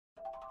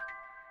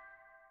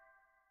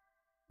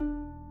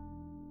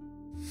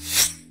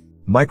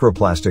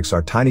Microplastics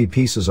are tiny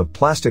pieces of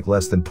plastic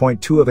less than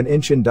 0.2 of an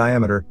inch in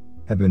diameter,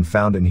 have been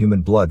found in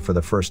human blood for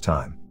the first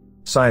time.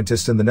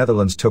 Scientists in the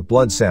Netherlands took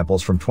blood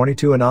samples from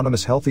 22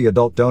 anonymous healthy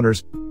adult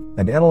donors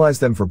and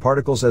analyzed them for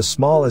particles as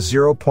small as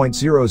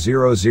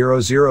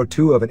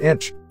 0.00002 of an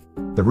inch.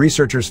 The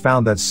researchers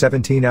found that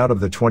 17 out of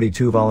the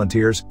 22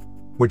 volunteers,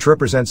 which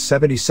represents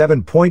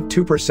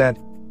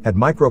 77.2%, had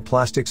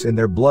microplastics in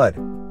their blood,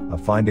 a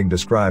finding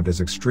described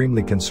as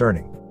extremely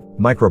concerning.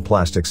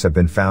 Microplastics have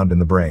been found in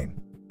the brain,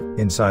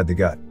 inside the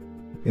gut,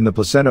 in the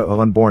placenta of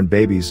unborn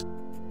babies,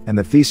 and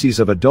the feces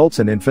of adults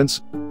and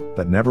infants,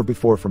 but never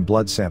before from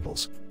blood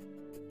samples.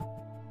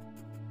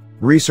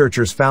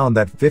 Researchers found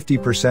that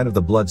 50% of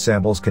the blood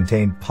samples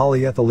contained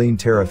polyethylene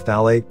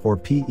terephthalate, or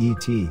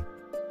PET.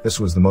 This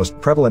was the most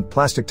prevalent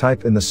plastic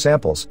type in the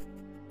samples.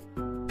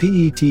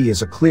 PET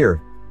is a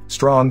clear,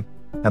 strong,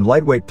 and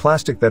lightweight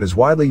plastic that is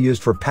widely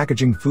used for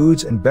packaging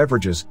foods and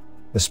beverages,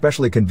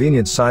 especially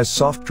convenience-sized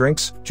soft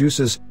drinks,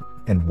 juices,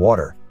 and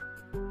water.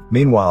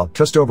 Meanwhile,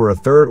 just over a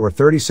third, or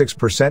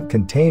 36%,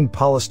 contained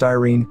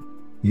polystyrene,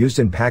 used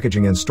in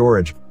packaging and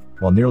storage,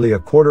 while nearly a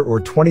quarter,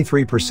 or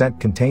 23%,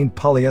 contained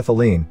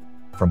polyethylene,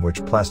 from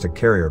which plastic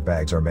carrier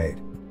bags are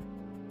made.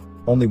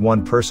 Only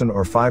 1%,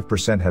 or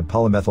 5%, had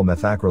polymethyl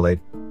methacrylate,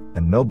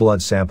 and no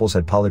blood samples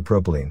had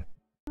polypropylene.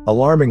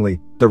 Alarmingly,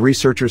 the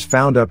researchers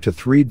found up to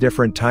 3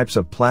 different types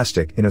of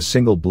plastic in a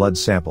single blood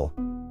sample.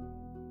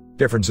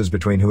 Differences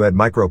between who had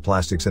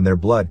microplastics in their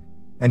blood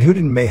and who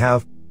didn't may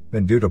have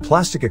been due to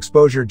plastic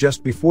exposure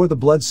just before the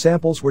blood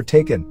samples were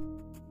taken.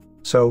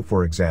 So,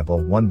 for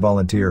example, one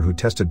volunteer who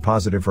tested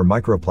positive for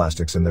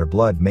microplastics in their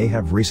blood may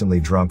have recently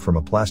drunk from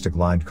a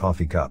plastic-lined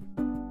coffee cup.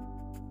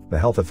 The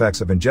health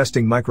effects of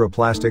ingesting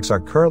microplastics are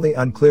currently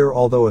unclear,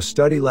 although a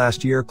study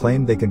last year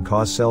claimed they can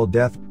cause cell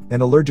death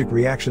and allergic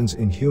reactions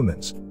in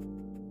humans.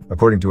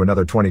 According to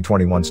another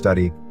 2021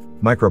 study,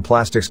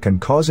 microplastics can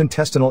cause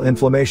intestinal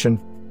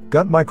inflammation,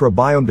 gut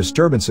microbiome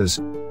disturbances,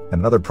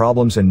 and other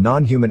problems in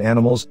non-human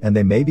animals, and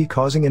they may be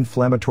causing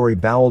inflammatory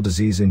bowel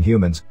disease in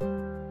humans.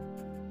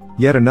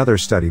 Yet another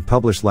study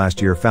published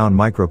last year found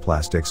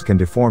microplastics can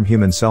deform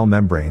human cell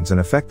membranes and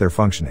affect their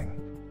functioning.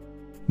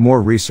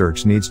 More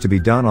research needs to be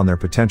done on their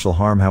potential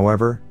harm.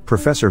 However,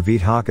 Professor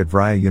Viethok at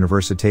Vrije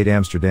Universiteit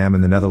Amsterdam in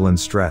the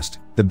Netherlands stressed,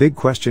 "The big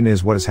question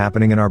is what is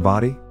happening in our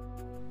body?"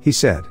 He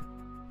said,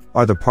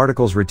 "Are the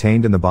particles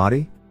retained in the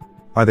body?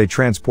 Are they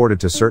transported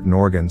to certain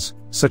organs,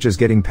 such as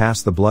getting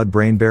past the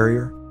blood-brain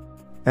barrier?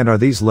 And are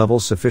these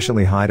levels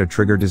sufficiently high to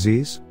trigger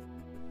disease?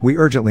 We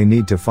urgently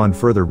need to fund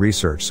further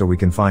research so we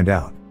can find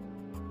out."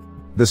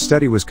 The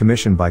study was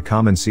commissioned by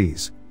Common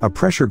Seas, a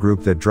pressure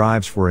group that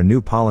drives for a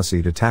new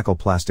policy to tackle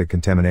plastic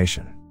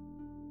contamination.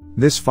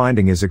 "This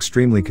finding is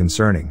extremely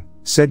concerning,"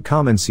 said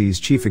Common Seas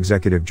Chief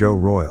Executive Joe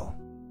Royal.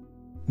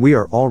 "We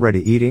are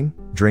already eating,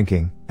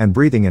 drinking, and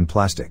breathing in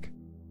plastic.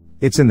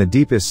 It's in the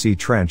deepest sea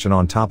trench and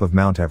on top of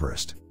Mount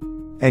Everest.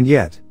 And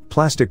yet,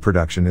 plastic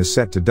production is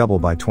set to double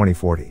by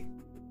 2040.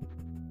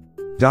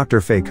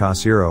 Dr. Faye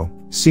Casiro,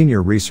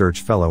 Senior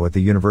Research Fellow at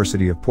the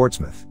University of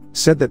Portsmouth,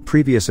 said that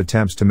previous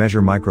attempts to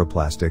measure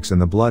microplastics in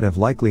the blood have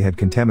likely had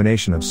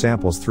contamination of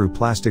samples through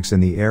plastics in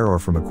the air or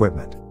from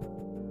equipment.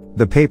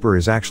 The paper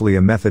is actually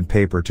a method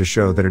paper to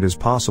show that it is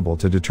possible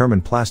to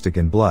determine plastic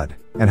in blood,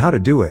 and how to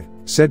do it,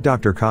 said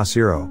Dr.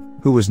 Casiro,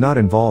 who was not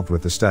involved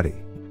with the study.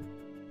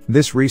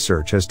 This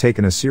research has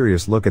taken a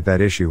serious look at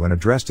that issue and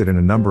addressed it in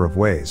a number of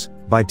ways,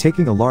 by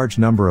taking a large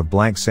number of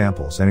blank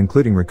samples and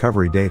including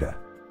recovery data.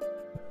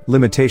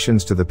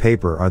 Limitations to the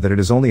paper are that it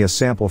is only a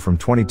sample from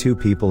 22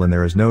 people and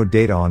there is no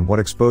data on what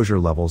exposure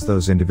levels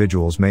those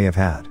individuals may have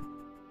had.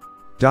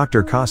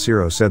 Dr.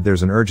 Casiro said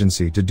there's an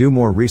urgency to do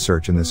more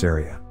research in this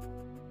area.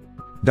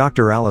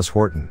 Dr. Alice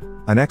Horton,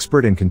 an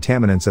expert in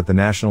contaminants at the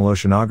National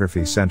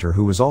Oceanography Center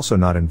who was also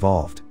not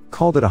involved,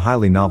 called it a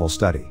highly novel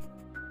study.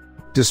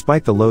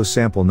 Despite the low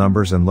sample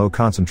numbers and low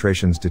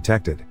concentrations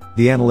detected,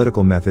 the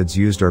analytical methods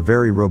used are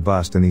very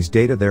robust and these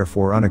data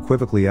therefore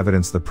unequivocally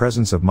evidence the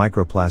presence of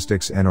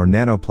microplastics and/or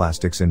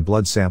nanoplastics in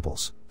blood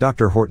samples,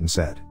 Dr. Horton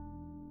said.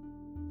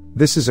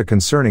 This is a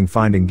concerning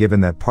finding given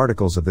that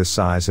particles of this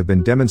size have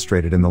been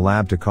demonstrated in the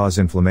lab to cause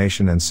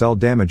inflammation and cell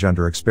damage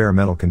under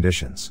experimental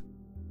conditions.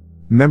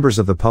 Members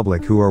of the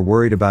public who are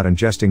worried about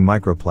ingesting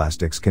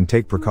microplastics can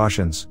take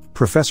precautions,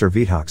 Professor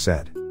Viethok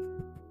said.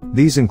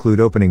 These include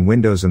opening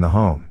windows in the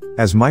home,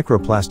 as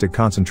microplastic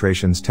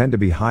concentrations tend to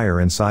be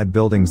higher inside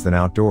buildings than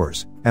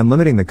outdoors, and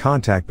limiting the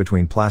contact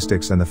between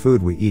plastics and the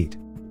food we eat.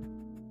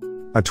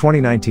 A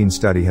 2019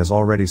 study has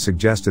already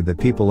suggested that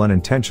people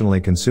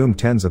unintentionally consume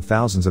tens of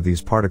thousands of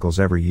these particles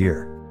every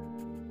year.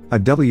 A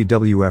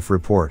WWF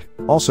report,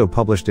 also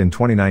published in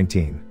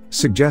 2019,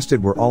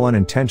 suggested we're all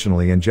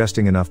unintentionally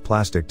ingesting enough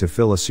plastic to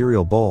fill a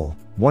cereal bowl,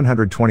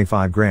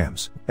 125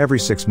 grams, every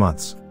 6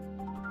 months.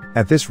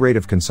 At this rate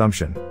of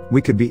consumption,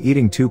 we could be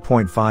eating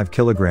 2.5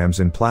 kilograms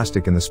in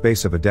plastic in the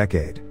space of a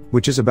decade,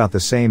 which is about the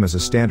same as a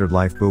standard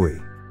life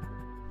buoy.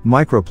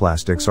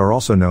 Microplastics are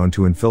also known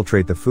to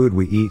infiltrate the food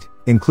we eat,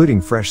 including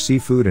fresh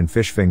seafood and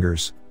fish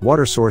fingers,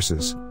 water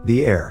sources,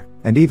 the air,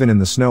 and even in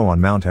the snow on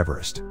Mount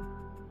Everest.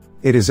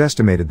 It is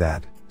estimated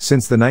that,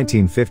 since the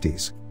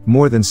 1950s,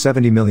 more than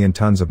 70 million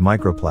tons of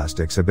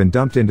microplastics have been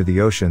dumped into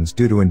the oceans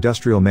due to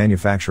industrial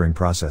manufacturing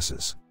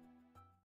processes.